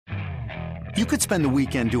You could spend the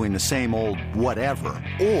weekend doing the same old whatever,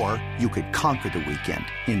 or you could conquer the weekend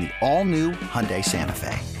in the all-new Hyundai Santa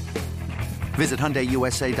Fe. Visit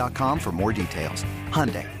HyundaiUSA.com for more details.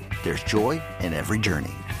 Hyundai, there's joy in every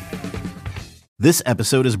journey. This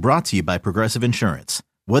episode is brought to you by Progressive Insurance.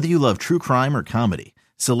 Whether you love true crime or comedy,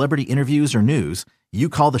 celebrity interviews or news, you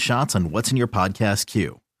call the shots on what's in your podcast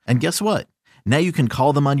queue. And guess what? Now you can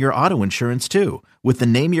call them on your auto insurance too with the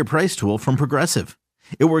Name Your Price tool from Progressive.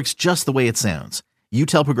 It works just the way it sounds. You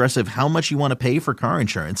tell Progressive how much you want to pay for car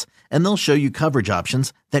insurance, and they'll show you coverage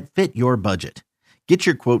options that fit your budget. Get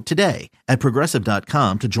your quote today at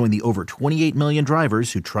Progressive.com to join the over 28 million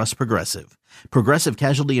drivers who trust Progressive. Progressive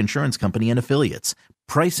Casualty Insurance Company and Affiliates.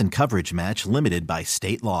 Price and coverage match limited by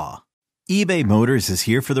state law. eBay Motors is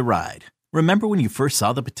here for the ride. Remember when you first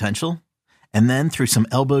saw the potential? And then through some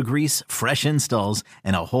elbow grease, fresh installs,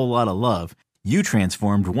 and a whole lot of love, you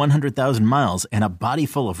transformed 100,000 miles and a body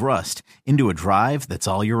full of rust into a drive that's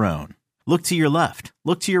all your own. Look to your left.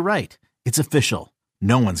 Look to your right. It's official.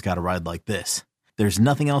 No one's got a ride like this. There's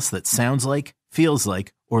nothing else that sounds like, feels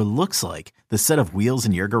like, or looks like the set of wheels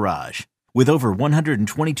in your garage. With over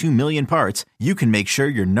 122 million parts, you can make sure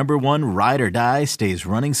your number one ride or die stays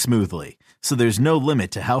running smoothly. So there's no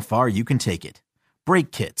limit to how far you can take it.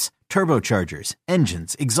 Brake kits, turbochargers,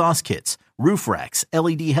 engines, exhaust kits, roof racks,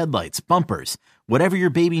 LED headlights, bumpers, whatever your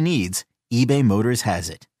baby needs, eBay Motors has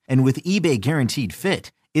it. And with eBay Guaranteed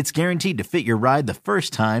Fit, it's guaranteed to fit your ride the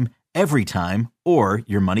first time, every time, or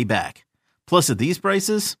your money back. Plus at these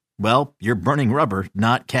prices, well, you're burning rubber,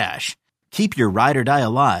 not cash. Keep your ride or die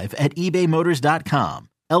alive at ebaymotors.com.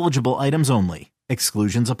 Eligible items only.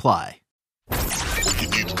 Exclusions apply.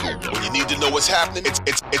 When you need to know what's happening,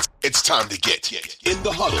 it's time to get in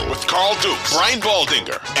the huddle with Carl Dukes, Brian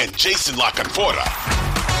Baldinger, and Jason La Canfora.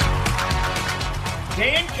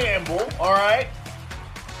 Dan Campbell, all right.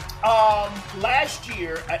 Last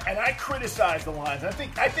year, and I criticized the Lions. I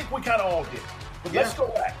think we kind of all did. But let's go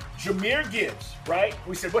back. Jahmyr Gibbs, right?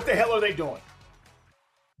 We said, what the hell are they doing?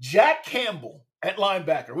 Jack Campbell at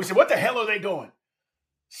linebacker. We said, what the hell are they doing?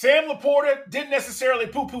 Sam Laporta didn't necessarily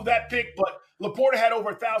poo-poo that pick, but Laporta had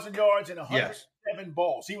over 1,000 yards and 107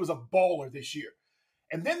 balls. He was a baller this year.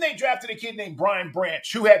 And then they drafted a kid named Brian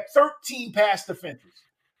Branch, who had 13 pass defenses.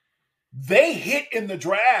 They hit in the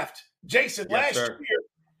draft, Jason, last year.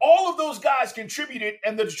 All of those guys contributed,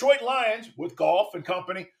 and the Detroit Lions, with Goff and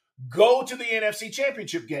company, go to the NFC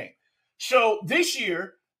Championship game. So this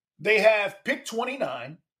year, they have pick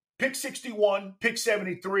 29, pick 61, pick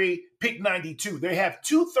 73, pick 92. They have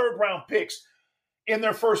 2 third-round picks in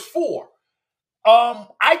their first 4.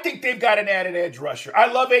 I think they've got an added edge rusher.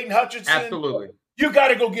 I love Aiden Hutchinson. Absolutely. You got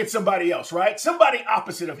to go get somebody else, right? Somebody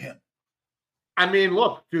opposite of him. I mean,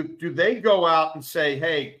 look, do they go out and say,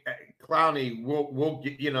 hey, Clowney, we'll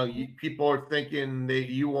get, people are thinking that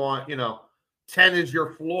you want, 10 is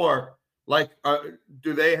your floor. Like,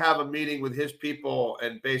 do they have a meeting with his people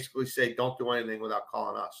and basically say, don't do anything without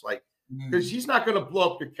calling us? Like, because he's not going to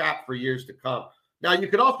blow up your cap for years to come. Now, you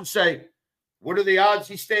could also say, what are the odds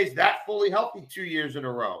he stays that fully healthy 2 years in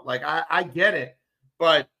a row? Like, I get it,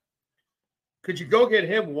 but could you go get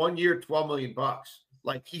him 1 year, $12 million?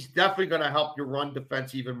 Like, he's definitely going to help your run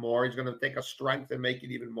defense even more. He's going to take a strength and make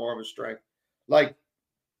it even more of a strength. Like,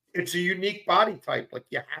 it's a unique body type. Like,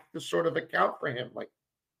 you have to sort of account for him. Like,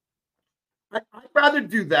 I'd rather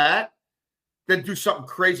do that than do something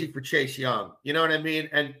crazy for Chase Young. You know what I mean?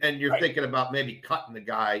 And you're thinking about maybe cutting the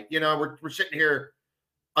guy. We're sitting here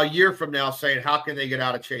a year from now saying, how can they get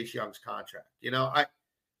out of Chase Young's contract?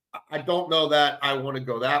 I don't know that I want to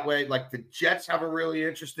go that way. Like, the Jets have a really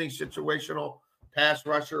interesting situational pass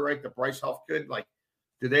rusher, right? The Bryce Huff could, like,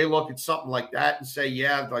 do they look at something like that and say,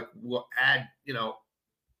 yeah, like, we'll add,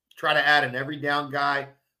 try to add an every down guy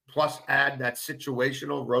plus add that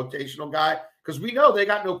situational rotational guy? Because we know they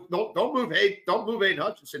got don't move Aiden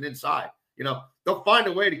Hutchinson inside. They'll find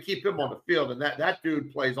a way to keep him on the field, and that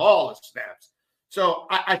dude plays all the snaps. So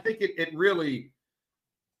I think it really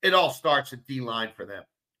all starts at D-line for them.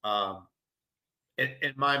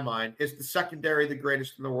 In my mind, is the secondary the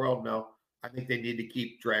greatest in the world? No. I think they need to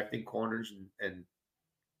keep drafting corners and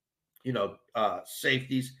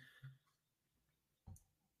safeties.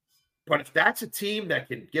 But if that's a team that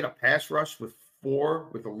can get a pass rush with 4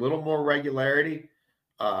 with a little more regularity,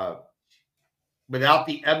 without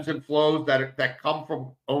the ebbs and flows that come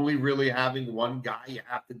from only really having one guy you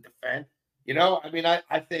have to defend,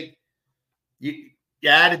 I think you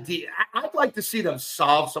add a D. I'd like to see them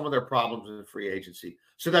solve some of their problems in the free agency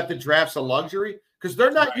so that the draft's a luxury, because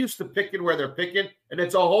they're not used to picking where they're picking, and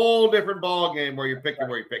it's a whole different ball game where you're picking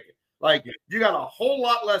where you're picking. Like, you got a whole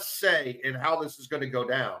lot less say in how this is going to go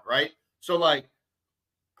down, right? So, like,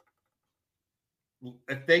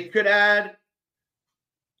 if they could add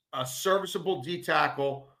a serviceable D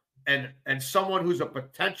tackle and someone who's a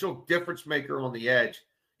potential difference maker on the edge,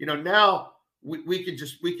 now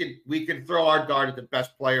we can throw our dart at the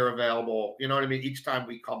best player available. You know what I mean? Each time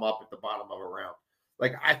we come up at the bottom of a round.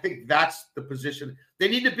 Like, I think that's the position. They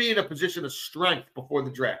need to be in a position of strength before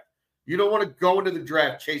the draft. You don't want to go into the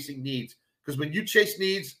draft chasing needs, because when you chase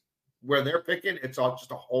needs where they're picking, it's all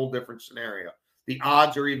just a whole different scenario. The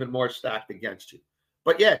odds are even more stacked against you.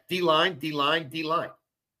 But yeah, D-line. Hey,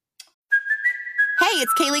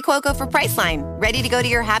 it's Kaylee Cuoco for Priceline. Ready to go to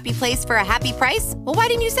your happy place for a happy price? Well, why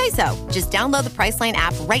didn't you say so? Just download the Priceline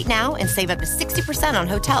app right now and save up to 60% on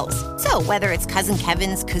hotels. So whether it's Cousin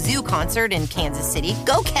Kevin's Kazoo Concert in Kansas City,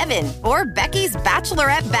 go Kevin, or Becky's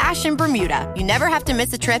Bachelorette Bash in Bermuda, you never have to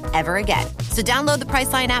miss a trip ever again. So download the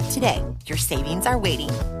Priceline app today. Your savings are waiting.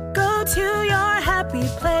 Go to your happy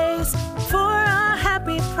place for a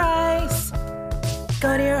happy price.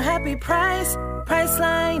 Go to your happy price,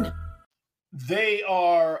 Priceline. They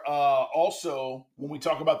are also, when we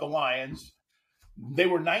talk about the Lions, they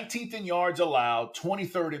were 19th in yards allowed,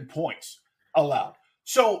 23rd in points allowed.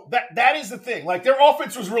 So that is the thing. Like, their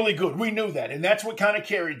offense was really good. We knew that, and that's what kind of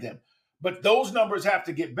carried them. But those numbers have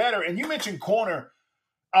to get better. And you mentioned corner.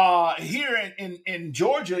 Here in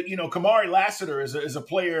Georgia, Kamari Lassiter is a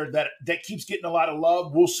player that keeps getting a lot of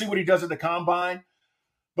love. We'll see what he does at the combine.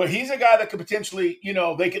 But he's a guy that could potentially,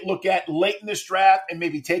 they could look at late in this draft and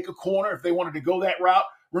maybe take a corner if they wanted to go that route.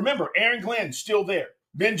 Remember, Aaron Glenn still there.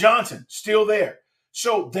 Ben Johnson still there.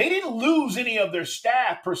 So they didn't lose any of their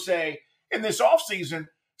staff, per se, in this offseason.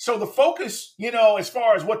 So the focus, as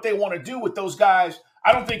far as what they want to do with those guys,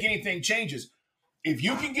 I don't think anything changes. If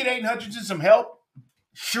you can get Aiden Hutchinson some help,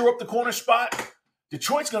 shore up the corner spot,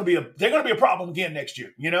 Detroit's going to be a problem again next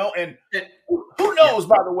year, and who knows,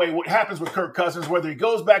 by the way, what happens with Kirk Cousins, whether he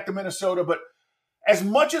goes back to Minnesota. But as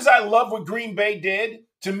much as I love what Green Bay did,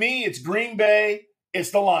 to me, it's Green Bay,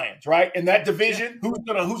 it's the Lions, right? And that division,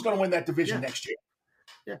 who's gonna win that division next year?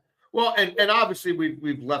 Yeah. Well, and obviously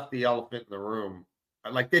we've left the elephant in the room.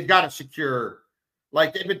 Like, they've got to secure,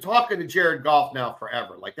 like, they've been talking to Jared Goff now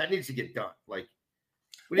forever. Like, that needs to get done. Like,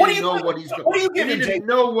 we need to know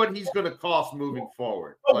what he's going to cost moving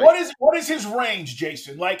forward. Like, what is his range,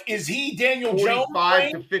 Jason? Like, is he Daniel Jones?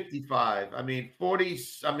 45 to 55. I mean, 40.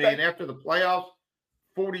 I mean, after the playoffs,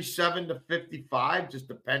 47 to 55, just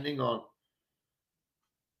depending on.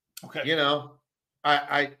 Okay.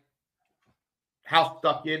 I how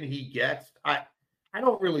stuck in he gets. I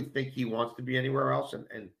don't really think he wants to be anywhere else,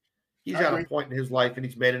 and he's at a point in his life, and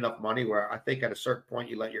he's made enough money where I think at a certain point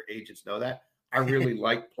you let your agents know that. I really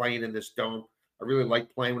like playing in this dome. I really like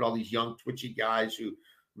playing with all these young, twitchy guys who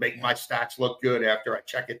make my stats look good after I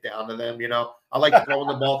check it down to them. I like throwing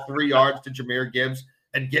the ball 3 yards to Jahmyr Gibbs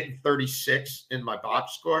and getting 36 in my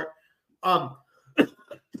box score. But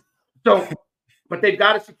they've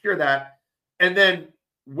got to secure that. And then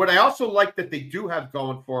what I also like that they do have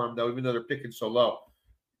going for them, though, even though they're picking so low,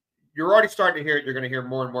 you're already starting to hear it. You're going to hear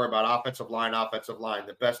more and more about offensive line,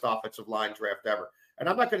 the best offensive line draft ever. And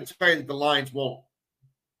I'm not going to tell you that the Lions won't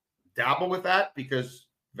dabble with that, because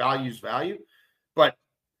value's value. But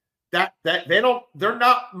they're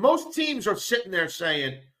not, most teams are sitting there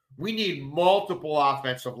saying, we need multiple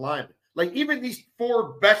offensive linemen. Like, even these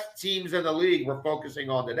 4 best teams in the league we're focusing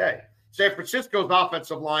on today. San Francisco's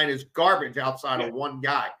offensive line is garbage outside of one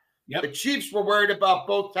guy. Yep. The Chiefs were worried about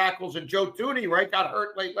both tackles, and Joe Thuney, right, got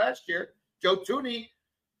hurt late last year. Joe Thuney,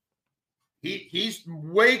 he's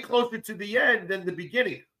way closer to the end than the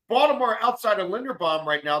beginning. Baltimore, outside of Linderbaum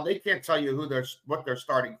right now, they can't tell you what their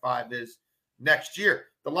starting 5 is next year.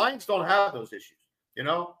 The Lions don't have those issues.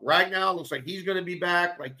 Right now, it looks like he's going to be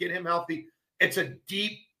back. Like, get him healthy. It's a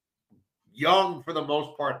deep, young, for the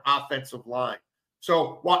most part, offensive line.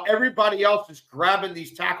 So while everybody else is grabbing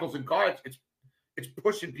these tackles and guards, it's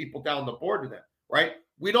pushing people down the board to them, right?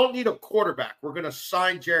 We don't need a quarterback. We're going to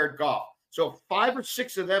sign Jared Goff. So 5 or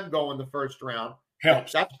 6 of them go in the first round.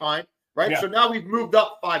 Helps. That's fine, right? Yeah. So now we've moved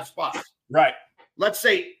up 5 spots. Right. Let's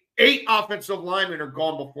say 8 offensive linemen are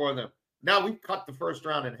gone before them. Now we've cut the first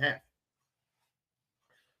round in half.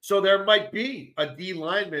 So there might be a D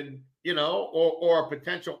lineman, or a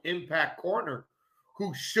potential impact corner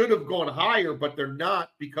who should have gone higher, but they're not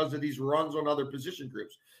because of these runs on other position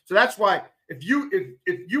groups. So that's why if you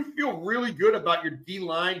feel really good about your D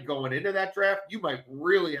line going into that draft, you might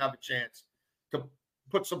really have a chance to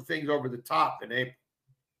put some things over the top in April.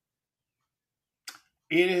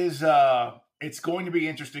 It is. It's going to be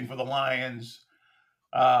interesting for the Lions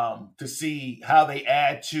to see how they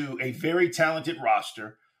add to a very talented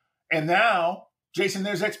roster. And now Jason,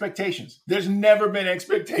 there's expectations. There's never been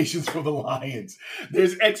expectations for the Lions.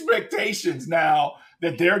 There's expectations now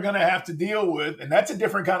that they're going to have to deal with, and that's a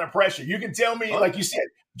different kind of pressure. You can tell me, like you said,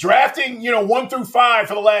 drafting, 1 through 5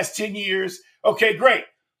 for the last 10 years. Okay, great.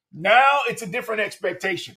 Now it's a different expectation.